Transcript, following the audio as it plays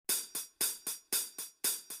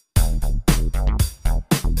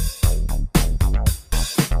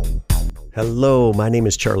Hello, my name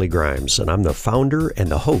is Charlie Grimes, and I'm the founder and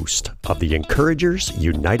the host of the Encouragers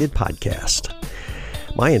United podcast.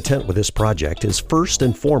 My intent with this project is first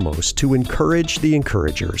and foremost to encourage the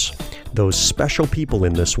encouragers, those special people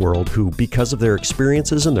in this world who, because of their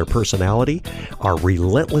experiences and their personality, are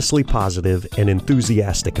relentlessly positive and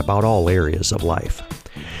enthusiastic about all areas of life.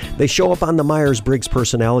 They show up on the Myers-Briggs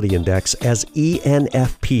Personality Index as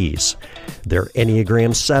ENFPs. They're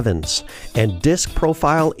Enneagram 7s and DISC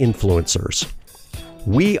profile influencers.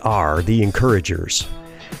 We are the encouragers.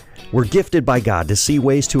 We're gifted by God to see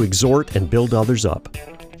ways to exhort and build others up.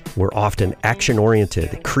 We're often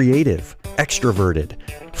action-oriented, creative, extroverted,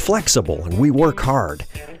 flexible, and we work hard.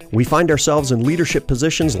 We find ourselves in leadership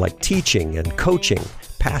positions like teaching and coaching,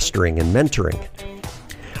 pastoring and mentoring.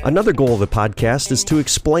 Another goal of the podcast is to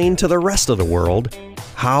explain to the rest of the world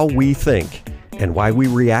how we think and why we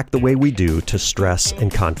react the way we do to stress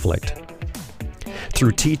and conflict.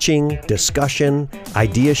 Through teaching, discussion,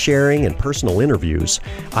 idea sharing, and personal interviews,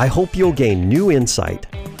 I hope you'll gain new insight,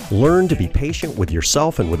 learn to be patient with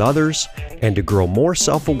yourself and with others, and to grow more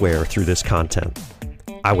self-aware through this content.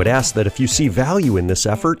 I would ask that if you see value in this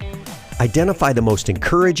effort, identify the most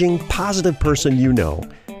encouraging, positive person you know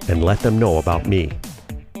and let them know about me.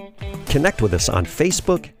 Connect with us on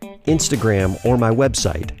Facebook, Instagram, or my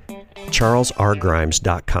website,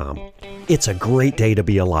 charlesrgrimes.com. It's a great day to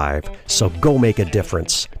be alive, so go make a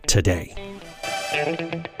difference today.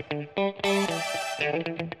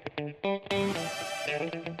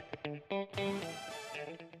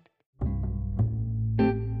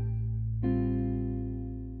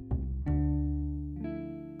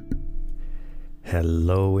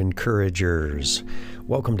 Hello, encouragers.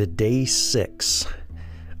 Welcome to day 6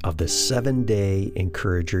 of the 7-day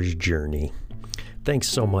Encouragers Journey. Thanks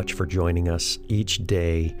so much for joining us each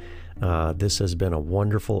day. This has been a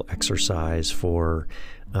wonderful exercise for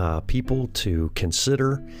people to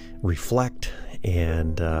consider, reflect,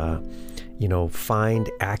 and find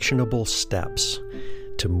actionable steps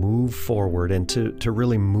to move forward and to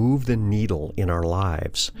really move the needle in our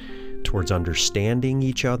lives towards understanding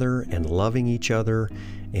each other and loving each other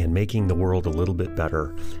and making the world a little bit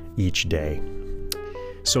better each day.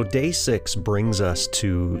 So day 6 brings us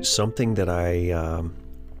to something that I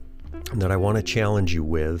want to challenge you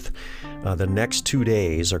with. The next 2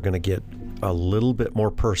 days are going to get a little bit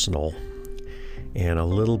more personal and a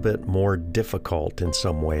little bit more difficult in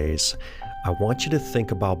some ways. I want you to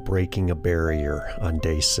think about breaking a barrier on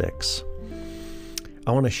day 6.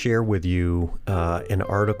 I want to share with you an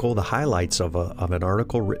article, the highlights of an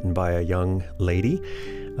article written by a young lady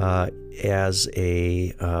as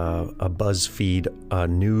a BuzzFeed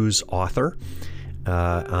news author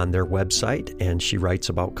on their website, and she writes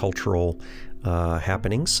about cultural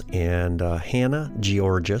happenings. And Hannah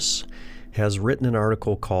Georges has written an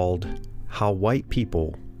article called "How White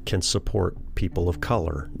People Can Support People of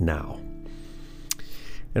Color Now."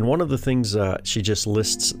 And one of the things she just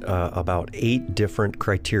lists about 8 different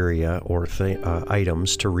criteria or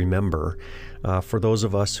items to remember for those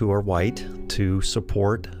of us who are white to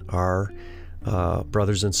support our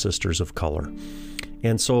brothers and sisters of color.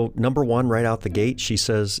 And so, number 1, right out the gate, she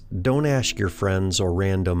says, don't ask your friends or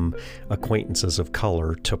random acquaintances of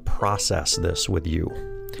color to process this with you.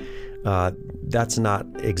 That's not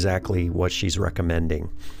exactly what she's recommending.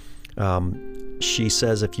 She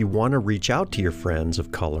says if you want to reach out to your friends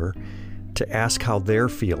of color to ask how they're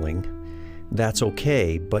feeling, that's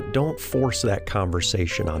okay, but don't force that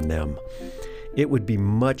conversation on them. It would be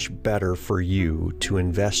much better for you to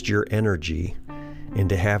invest your energy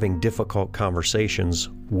into having difficult conversations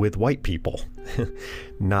with white people,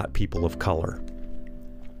 not people of color.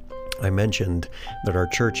 I mentioned that our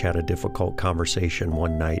church had a difficult conversation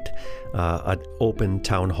one night, an open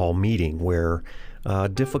town hall meeting where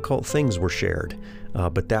difficult things were shared,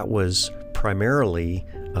 but that was primarily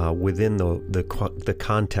within the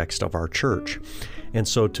context of our church. And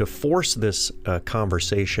so to force this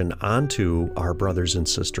conversation onto our brothers and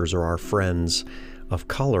sisters or our friends of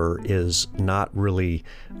color is not really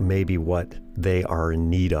maybe what they are in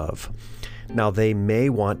need of. Now, they may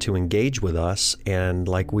want to engage with us, and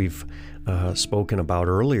like we've spoken about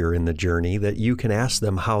earlier in the journey, that you can ask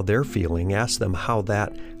them how they're feeling, ask them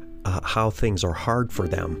how things are hard for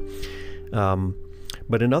them.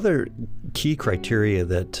 But another key criteria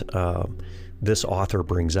that this author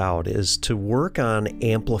brings out is to work on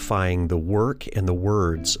amplifying the work and the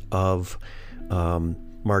words of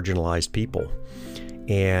marginalized people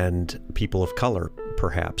and people of color,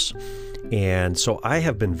 perhaps. And so I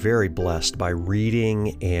have been very blessed by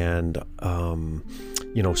reading and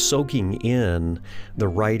soaking in the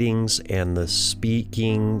writings and the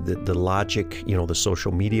speaking, the logic, the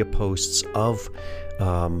social media posts of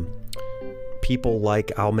people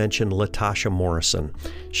like, I'll mention Latasha Morrison.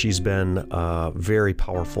 She's been very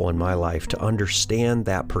powerful in my life to understand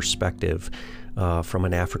that perspective from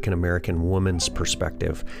an African-American woman's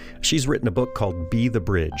perspective. She's written a book called Be the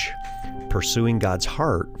Bridge, Pursuing God's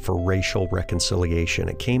Heart for Racial Reconciliation.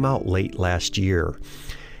 It came out late last year.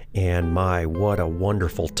 And what a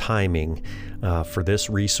wonderful timing for this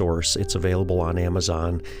resource. It's available on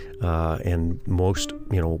Amazon and most,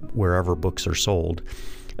 wherever books are sold.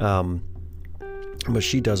 But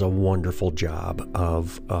she does a wonderful job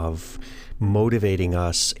of motivating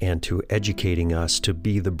us and to educating us to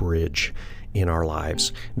be the bridge in our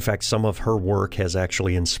lives. In fact, some of her work has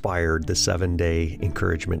actually inspired the 7-day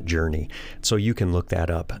encouragement journey. So you can look that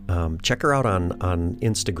up. Check her out on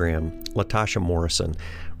Instagram, Latasha Morrison.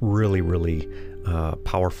 Really, really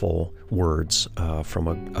powerful words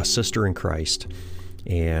from a sister in Christ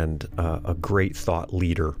and a great thought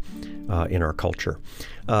leader in our culture.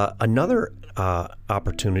 Another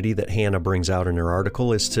opportunity that Hannah brings out in her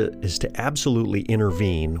article is to absolutely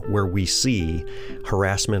intervene where we see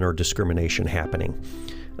harassment or discrimination happening.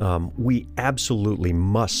 We absolutely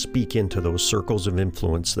must speak into those circles of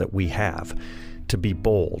influence that we have, to be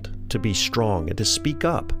bold, to be strong, and to speak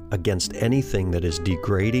up against anything that is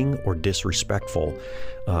degrading or disrespectful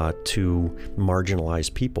to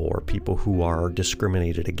marginalized people or people who are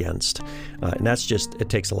discriminated against. And it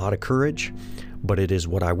takes a lot of courage, but it is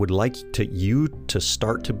what I would like you to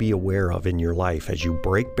start to be aware of in your life as you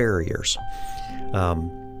break barriers.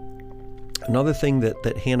 Another thing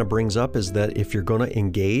that Hannah brings up is that if you're going to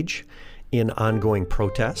engage in ongoing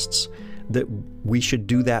protests, that we should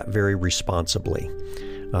do that very responsibly.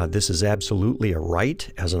 This is absolutely a right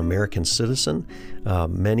as an American citizen.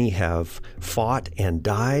 Many have fought and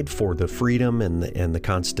died for the freedom and the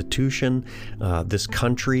Constitution. This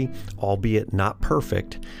country, albeit not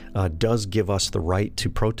perfect, does give us the right to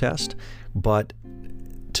protest, but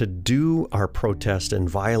to do our protest and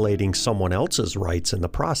violating someone else's rights in the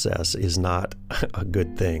process is not a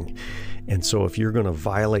good thing. And so if you're going to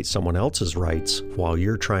violate someone else's rights while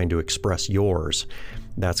you're trying to express yours,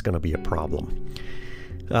 that's going to be a problem.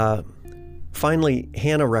 Finally,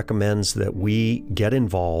 Hannah recommends that we get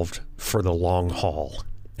involved for the long haul.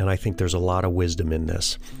 And I think there's a lot of wisdom in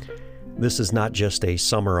this. This is not just a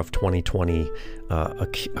summer of 2020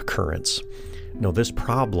 occurrence. No, this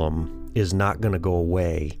problem is not going to go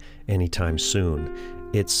away anytime soon.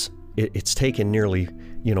 It's taken nearly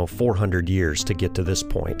 400 years to get to this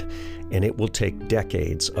point, and it will take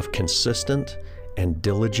decades of consistent and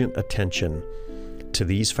diligent attention to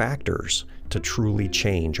these factors to truly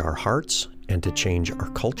change our hearts and to change our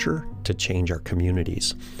culture, to change our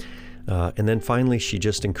communities. And then finally, she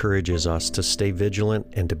just encourages us to stay vigilant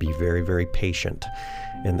and to be very, very patient.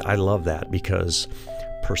 And I love that because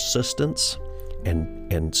persistence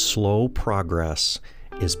and slow progress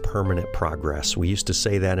is permanent progress. We used to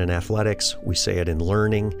say that in athletics. We say it in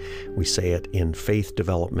learning. We say it in faith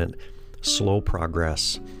development. Slow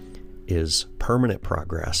progress is permanent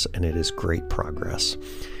progress, and it is great progress.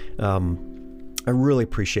 I really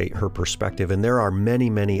appreciate her perspective, and there are many,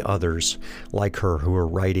 many others like her who are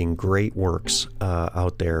writing great works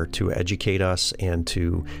out there to educate us and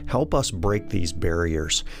to help us break these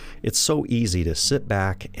barriers. It's so easy to sit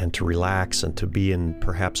back and to relax and to be in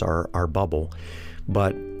perhaps our bubble.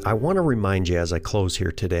 But I want to remind you as I close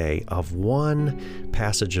here today of one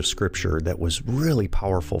passage of Scripture that was really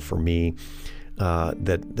powerful for me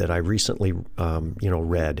that I recently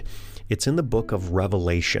read. It's in the book of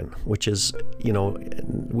Revelation, which is,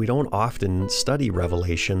 we don't often study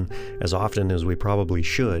Revelation as often as we probably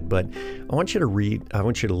should, but I want you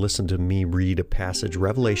to listen to me read a passage,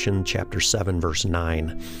 Revelation chapter 7, verse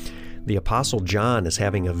 9. The Apostle John is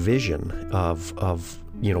having a vision of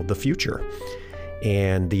the future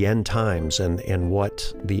and the end times and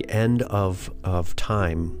what the end of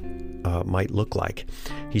time might look like.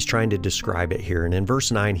 He's trying to describe it here. And in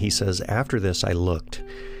verse 9, he says, "After this I looked,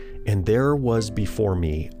 and there was before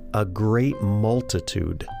me a great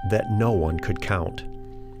multitude that no one could count,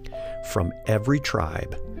 from every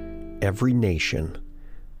tribe, every nation,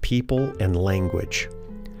 people, and language,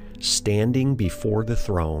 standing before the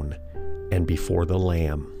throne and before the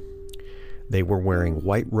Lamb. They were wearing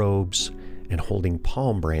white robes and holding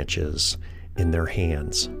palm branches in their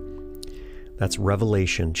hands." That's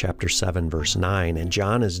Revelation chapter 7, verse 9. And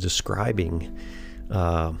John is describing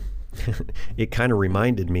it kind of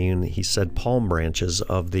reminded me, and he said palm branches,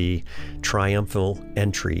 of the triumphal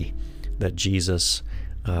entry that Jesus,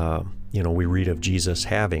 we read of Jesus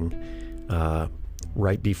having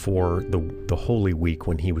right before the Holy Week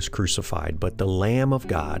when he was crucified. But the Lamb of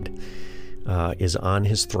God is on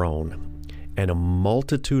his throne, and a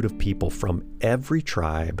multitude of people from every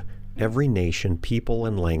tribe, every nation, people,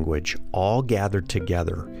 and language all gathered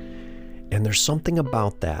together. And there's something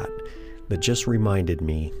about that just reminded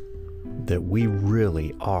me that we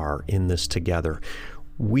really are in this together.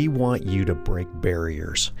 We want you to break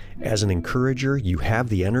barriers. As an encourager, you have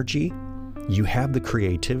the energy, you have the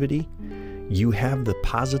creativity, you have the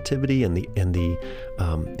positivity and the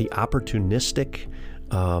opportunistic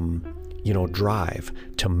drive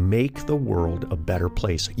to make the world a better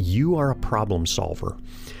place. You are a problem solver.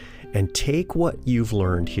 And take what you've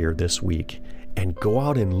learned here this week and go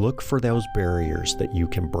out and look for those barriers that you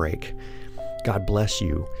can break. God bless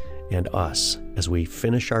you and us as we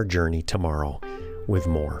finish our journey tomorrow with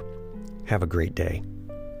more. Have a great day.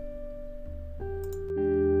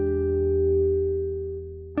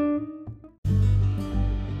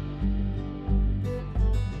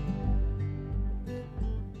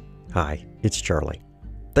 Hi, it's Charlie.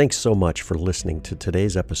 Thanks so much for listening to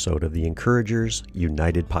today's episode of the Encouragers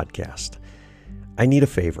United podcast. I need a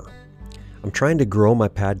favor. I'm trying to grow my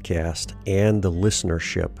podcast and the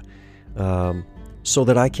listenership so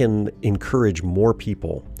that I can encourage more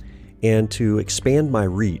people and to expand my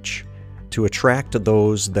reach to attract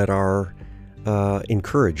those that are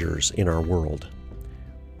encouragers in our world.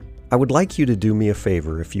 I would like you to do me a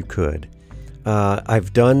favor if you could.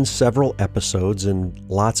 I've done several episodes in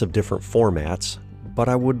lots of different formats, but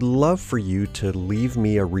I would love for you to leave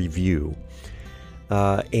me a review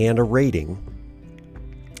and a rating.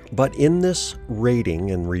 But in this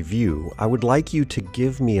rating and review, I would like you to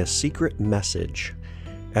give me a secret message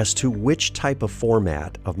as to which type of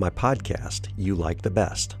format of my podcast you like the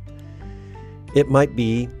best. It might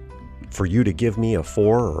be for you to give me a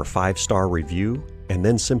 4 or 5-star review and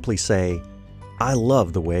then simply say, I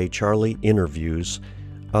love the way Charlie interviews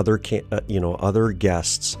other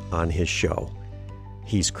guests on his show.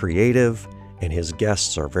 He's creative and his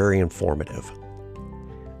guests are very informative.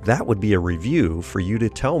 That would be a review for you to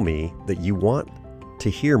tell me that you want to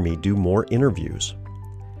hear me do more interviews.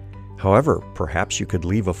 However, perhaps you could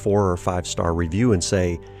leave a 4 or 5-star review and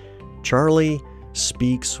say, Charlie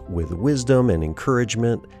speaks with wisdom and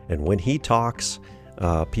encouragement, and when he talks,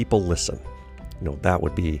 people listen. That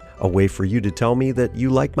would be a way for you to tell me that you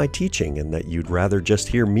like my teaching and that you'd rather just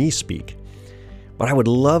hear me speak. But I would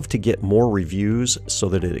love to get more reviews so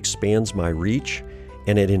that it expands my reach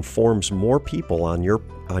and it informs more people on your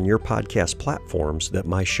podcast platforms that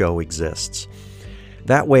my show exists.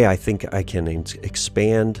 That way, I think I can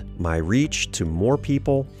expand my reach to more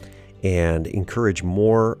people and encourage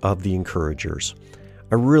more of the encouragers.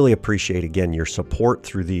 I really appreciate, again, your support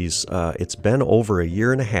through these. It's been over a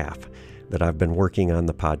year and a half that I've been working on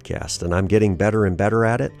the podcast, and I'm getting better and better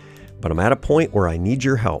at it, but I'm at a point where I need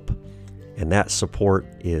your help, and that support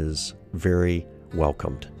is very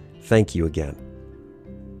welcomed. Thank you again.